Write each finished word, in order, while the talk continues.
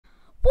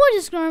What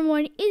is going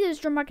on? It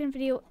is Radioactive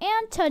video,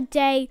 and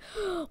today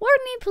we're gonna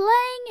be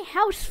playing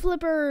House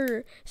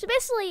Flipper. So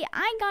basically,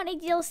 I got a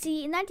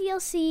DLC, and that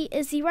DLC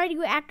is the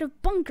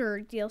Radioactive Bunker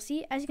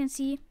DLC. As you can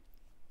see,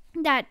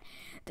 that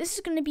this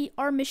is gonna be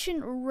our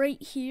mission right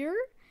here.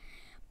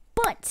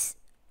 But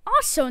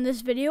also in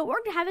this video,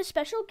 we're gonna have a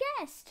special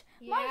guest,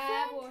 my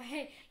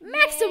friend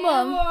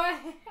Maximum. Yeah,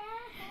 boy.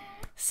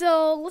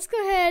 So let's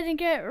go ahead and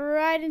get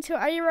right into it.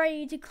 Are you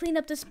ready to clean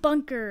up this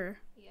bunker?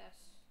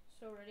 Yes.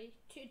 So ready?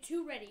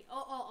 Too ready.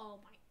 Oh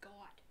my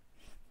god.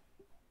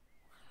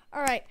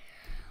 Alright,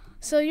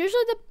 so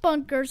usually the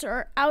bunkers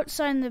are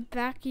outside in the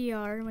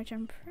backyard, which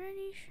I'm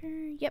pretty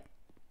sure, yep.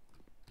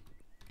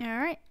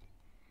 Alright.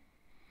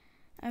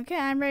 Okay,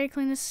 I'm ready to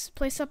clean this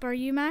place up. Are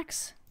you,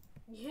 Max?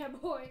 Yeah,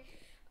 boy.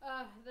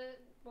 Well,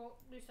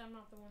 at least I'm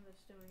not the one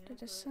that's doing it.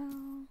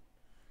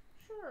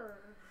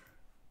 Sure.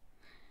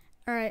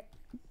 Alright,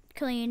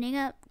 cleaning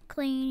up.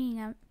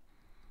 It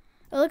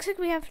looks like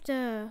we have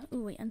to,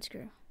 ooh, wait,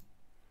 unscrew.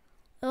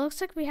 It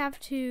looks like we have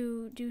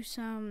to do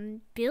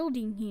some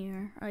building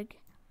here.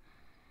 Like,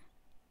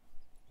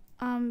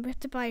 we have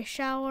to buy a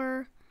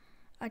shower,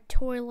 a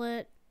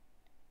toilet,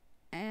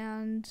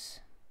 and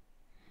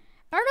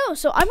I don't know.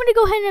 So I'm gonna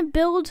go ahead and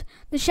build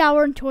the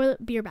shower and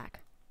toilet. Be right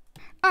back.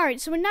 All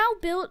right, so we now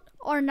built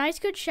our nice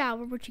good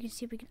shower, which you can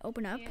see we can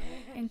open up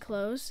and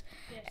close,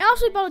 and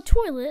also we built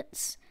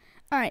toilets.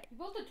 All right. You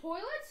built a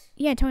toilet?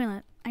 Yeah,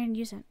 toilet. I can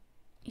use it.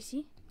 You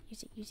see?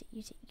 Use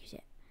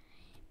it.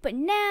 But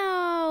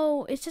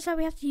now, it's just that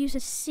we have to use a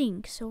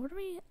sink. So what do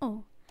we,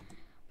 oh,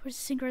 put a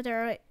sink right there.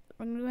 All right,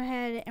 we're going to go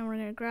ahead and we're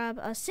going to grab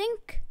a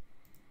sink.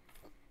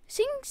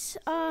 Sinks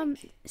don't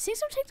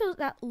take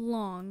that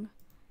long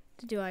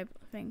to do, I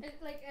think.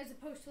 Like, as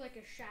opposed to like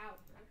a shower.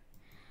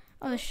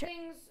 Oh,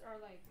 things are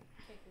like,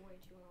 take way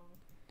too long.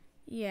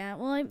 Yeah,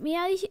 well,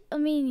 I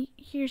mean,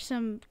 here's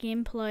some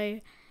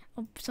gameplay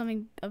of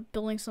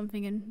building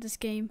something in this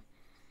game.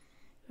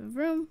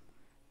 Vroom.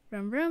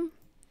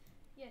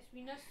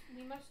 Yes,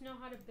 we must know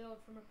how to build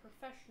from a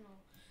professional.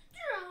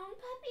 Drone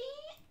puppy!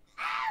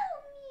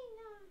 Ow,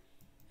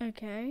 Mina!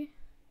 Okay.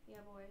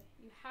 Yeah, boy.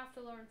 You have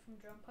to learn from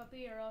Drone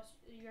Puppy or else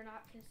you're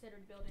not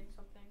considered building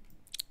something.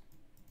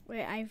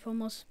 Wait, I've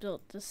almost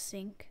built the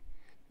sink.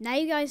 Now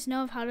you guys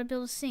know how to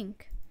build a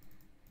sink.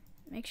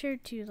 Make sure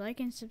to like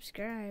and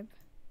subscribe.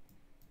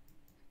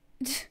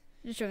 Just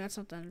showing that's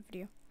not done in the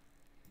video.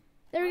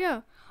 There we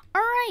go.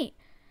 Alright.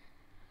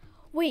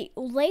 Wait,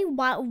 lay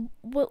wall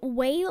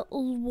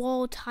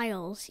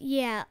tiles.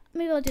 Yeah,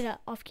 maybe I'll do that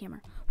off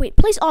camera. Wait,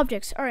 place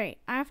objects. Alright,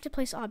 I have to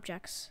place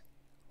objects.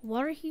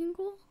 Water heating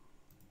pool?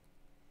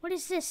 What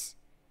is this?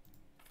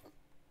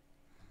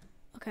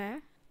 Okay.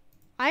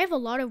 I have a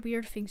lot of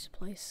weird things to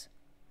place.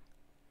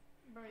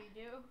 Bro, you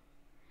do?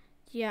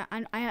 Yeah,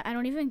 I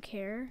don't even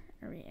care.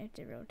 Alright, I have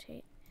to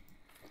rotate.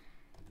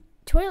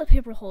 Toilet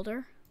paper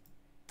holder.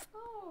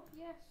 Oh,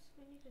 yes.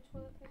 We need a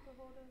toilet paper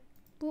holder.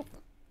 Boop.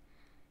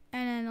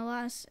 And then the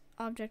last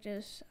object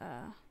is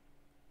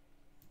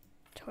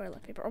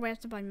toilet paper. Oh, we have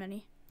to buy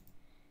many.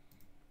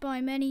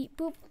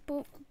 Boop,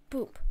 boop,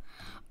 boop.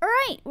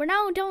 Alright, we're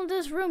now done with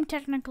this room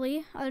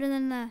technically, other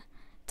than the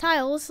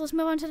tiles. Let's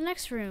move on to the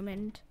next room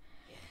and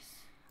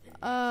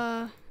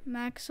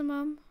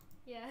Maximum.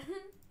 Yeah.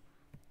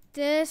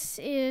 This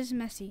is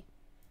messy.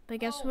 But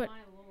guess what? My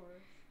lord.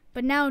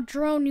 But now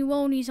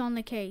Droney-Woney's on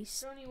the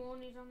case.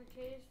 Droney-Woney's on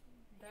the case.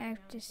 I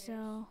have to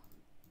sell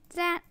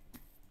that.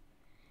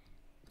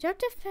 Do you have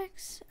to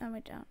fix? Oh,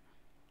 wait, don't.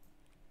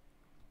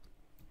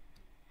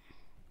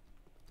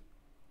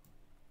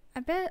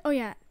 I bet. Oh,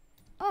 yeah.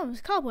 Oh, it's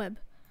cobweb.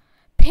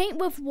 Paint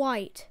with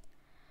white.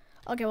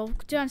 Okay, well,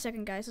 do that in a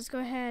second, guys. Let's go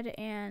ahead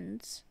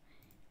and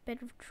bed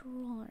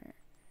roller.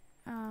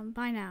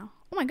 Buy now.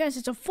 Oh my goodness,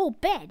 it's a full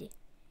bed.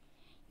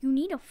 You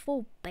need a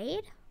full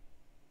bed?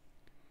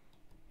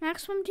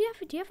 Maximum, do you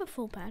have a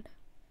full bed?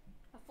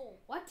 A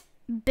full what?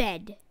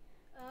 Bed.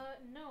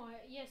 No.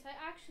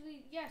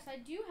 Yes, I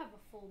do have a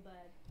full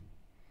bed.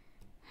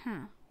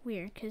 Huh,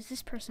 weird, because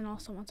this person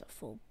also wants a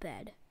full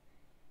bed.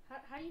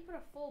 How do you put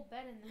a full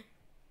bed in there?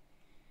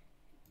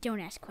 Don't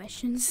ask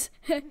questions.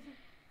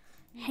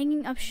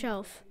 Hanging up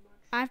shelf.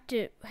 I have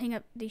to hang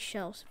up these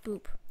shelves.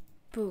 Boop.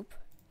 Boop.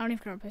 I don't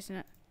even know what I'm placing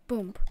it.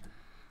 Boom.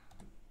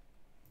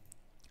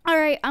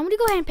 Alright, I'm going to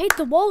go ahead and paint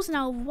the walls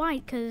now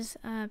white, because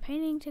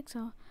painting takes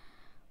a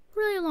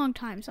really long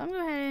time. So I'm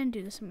going to go ahead and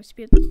do this. I'm going to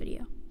speed up the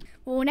video.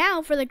 Well,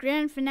 now for the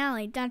grand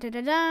finale. Da da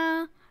da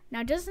da.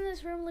 Now, doesn't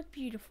this room look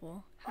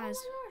beautiful? Oh my gosh,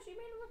 you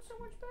made it look so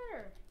much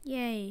better.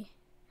 Yay.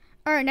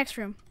 Alright, next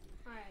room.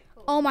 Alright,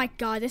 cool. Oh my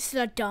god, this is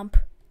a dump.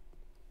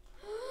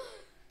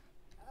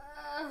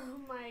 Oh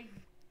my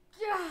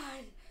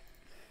god.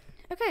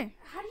 Okay.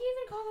 How do you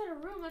even call that a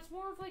room? That's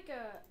more of like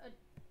a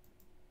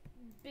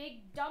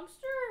big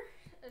dumpster?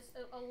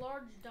 A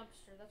large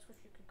dumpster, that's what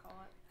you could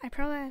call it. I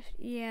probably have,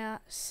 yeah,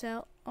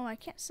 sell. Oh, I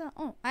can't sell.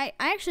 Oh, I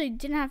actually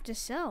didn't have to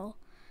sell.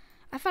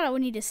 I thought I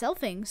would need to sell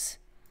things.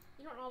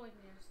 You don't always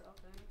need to sell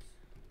things.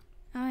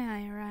 Oh, yeah,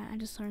 you're right. I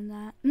just learned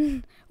that.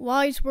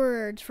 Wise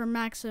words from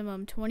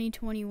Maximum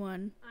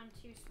 2021. I'm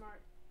too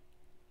smart.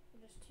 I'm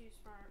just too too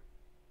smart.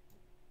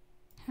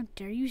 How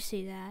dare you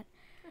say that?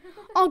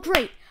 Oh,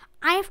 great.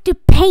 I have to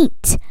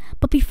paint.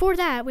 But before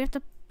that, we have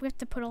to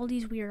put all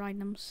these weird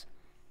items.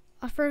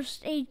 A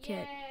first aid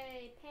kit.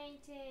 Yay,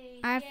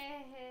 painting. I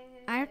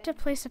Yay. have to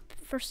place a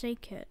first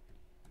aid kit.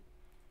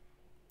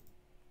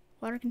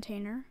 Water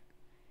container.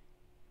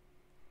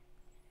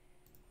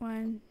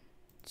 1,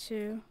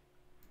 2,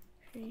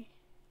 3.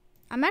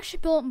 I'm actually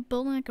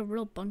building like a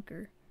real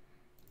bunker.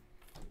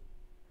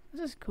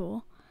 This is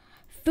cool.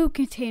 Food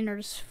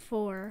containers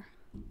 4.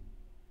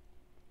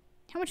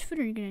 How much food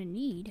are you gonna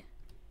need?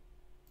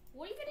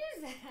 What even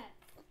is that?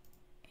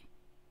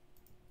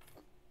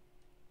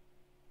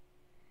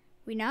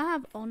 We now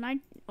have all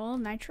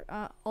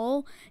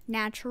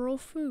natural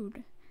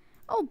food.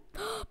 Oh,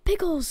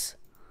 pickles!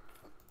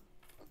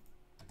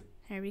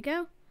 There we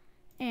go.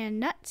 And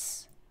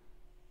nuts.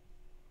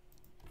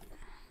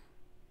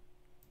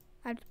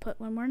 I have to put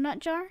one more nut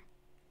jar.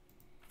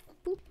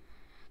 Boop.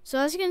 So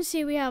as you can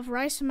see, we have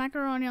rice and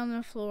macaroni on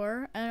the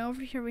floor, and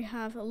over here we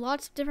have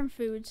lots of different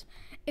foods,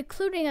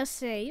 including a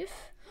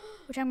safe,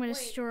 which I'm going to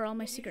store all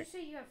my secret Did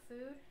you say you have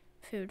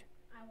food.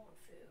 I want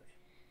food.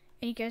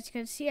 And you guys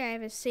can see I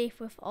have a safe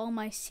with all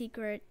my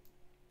secret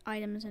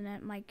items in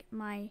it, like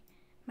my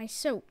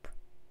soap,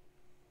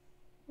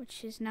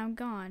 which is now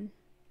gone.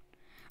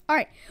 All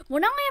right, well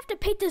now I have to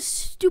paint this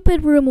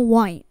stupid room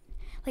white.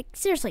 Like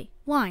seriously,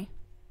 why?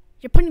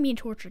 You're putting me in a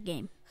torture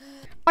game.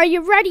 Are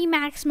you ready,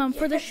 Maximum,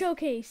 for the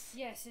showcase?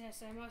 Yes,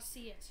 I must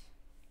see it.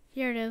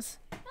 Here it is.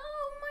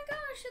 Oh my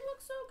gosh, it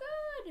looks so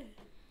good.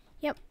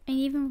 Yep, and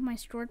even with my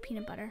stored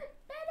peanut butter.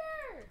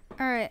 Better.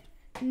 All right,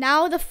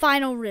 now the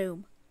final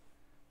room.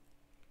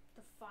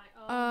 My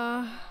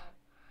God.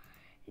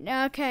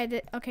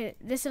 Okay,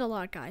 this is a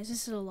lot, guys.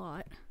 This is a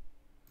lot.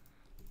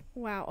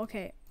 Wow,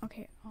 okay.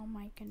 Oh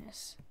my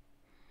goodness.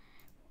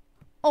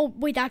 Oh,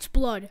 wait, that's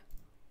blood.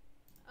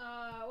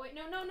 Wait,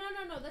 no.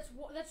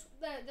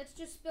 That's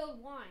just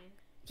spilled wine.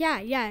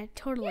 Yeah,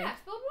 totally. Yeah,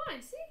 spilled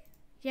wine. See?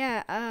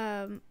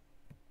 Yeah,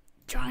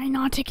 try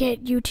not to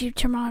get YouTube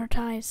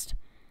traumatized.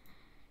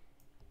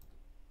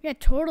 Yeah,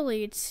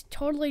 totally. It's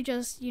totally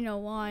just,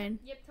 wine.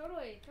 Yep,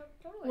 totally.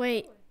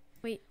 Wait.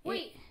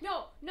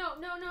 No.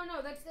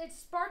 It's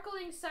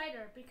sparkling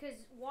cider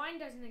because wine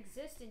doesn't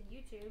exist in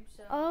YouTube.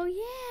 So. Oh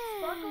yeah.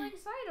 Sparkling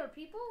cider,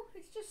 people.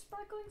 It's just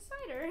sparkling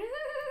cider.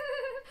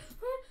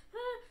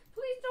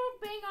 Please don't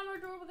bang on our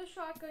door with a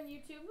shotgun,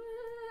 YouTube.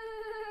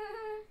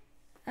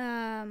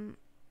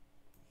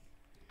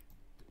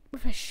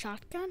 With a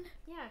shotgun?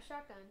 Yeah,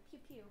 shotgun. Pew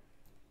pew.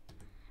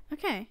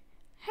 Okay.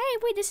 Hey,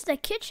 wait, this is the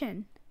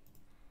kitchen.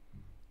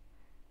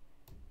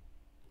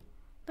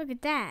 Look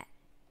at that.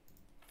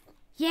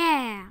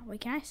 Yeah.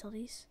 Wait, can I sell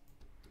these?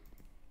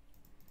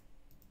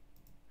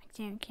 I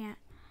can't.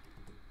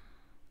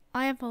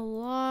 I have a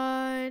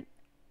lot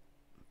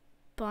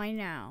by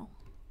now.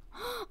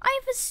 I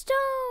have a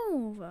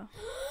stove. A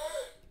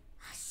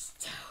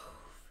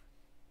stove.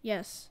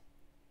 Yes.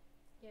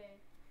 Yeah.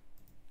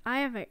 I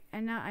have it,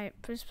 and now I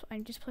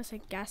just placed a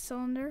gas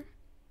cylinder.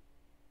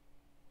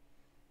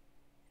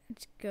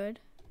 It's good.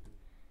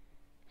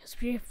 Because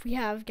we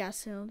have gas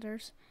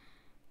cylinders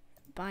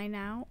by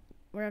now.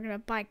 We're gonna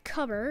buy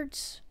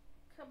cupboards.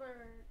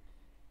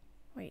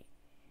 Wait.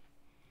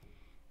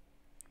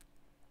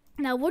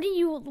 Now, what do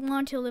you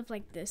want to live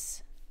like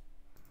this?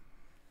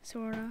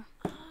 Sorta.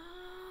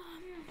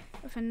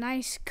 With a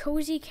nice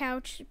cozy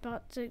couch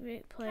about to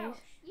be placed. Couch.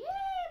 Yeah,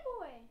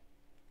 boy.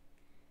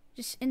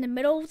 Just in the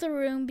middle of the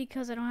room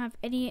because I don't have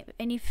any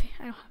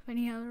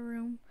other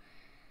room.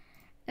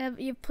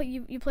 You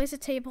place a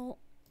table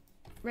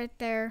right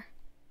there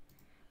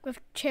with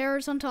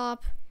chairs on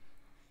top.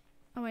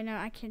 Oh wait, no,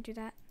 I can't do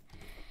that.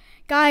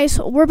 Guys,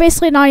 we're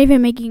basically not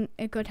even making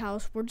a good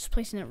house. We're just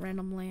placing it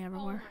randomly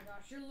everywhere. Oh my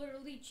gosh, you're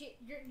literally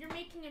you're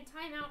making a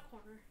timeout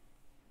corner.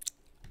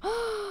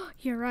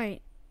 You're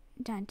right.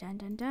 Dun dun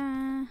dun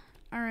dun.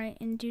 All right,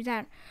 and do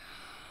that.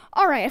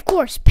 All right, of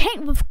course,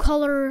 paint with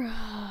color.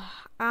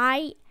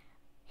 I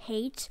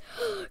hate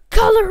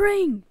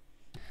coloring.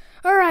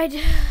 All right,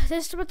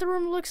 this is what the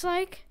room looks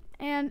like.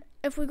 And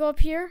if we go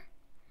up here.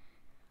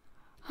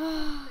 Pretty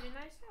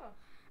nice house.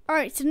 All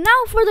right, so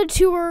now for the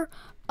tour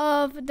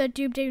of the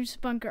Doomsday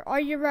bunker. Are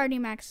you ready,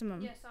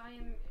 Maximum? Yes, I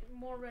am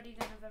more ready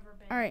than I've ever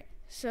been. All right,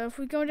 so if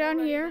we go down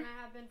more ready here, than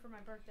I have been for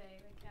my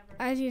birthday, like ever.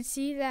 as you can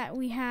see that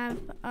we have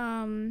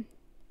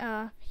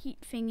heat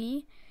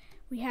thingy.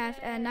 We have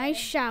a nice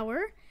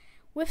shower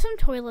with some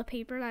toilet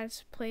paper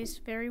that's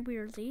placed very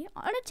weirdly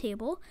on a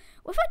table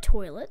with a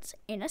toilet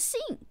and a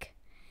sink.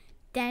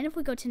 Then if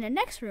we go to the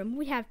next room,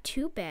 we have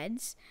 2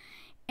 beds,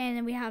 and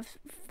then we have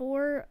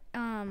 4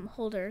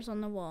 holders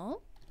on the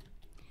wall.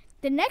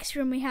 The next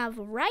room, we have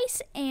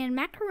rice and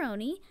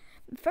macaroni,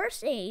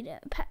 first aid,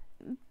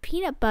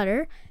 peanut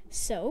butter,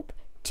 soap,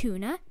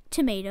 tuna,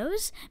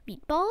 tomatoes,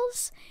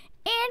 meatballs,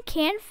 and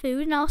canned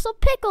food, and also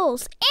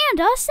pickles, and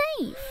a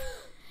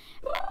safe.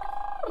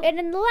 And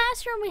in the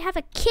last room, we have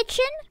a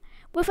kitchen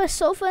with a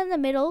sofa in the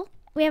middle.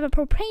 We have a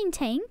propane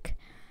tank,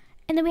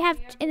 and then we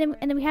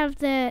have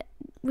the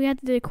we have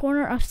the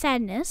corner of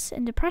sadness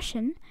and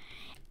depression.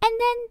 And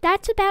then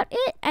that's about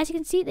it. As you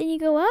can see, then you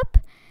go up,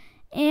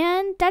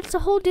 and that's the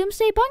whole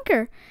Doomsday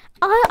Bunker.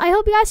 I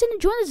hope you guys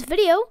enjoyed this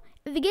video.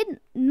 If you did,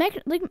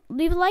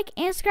 leave a like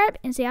and subscribe,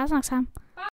 and see you guys next time.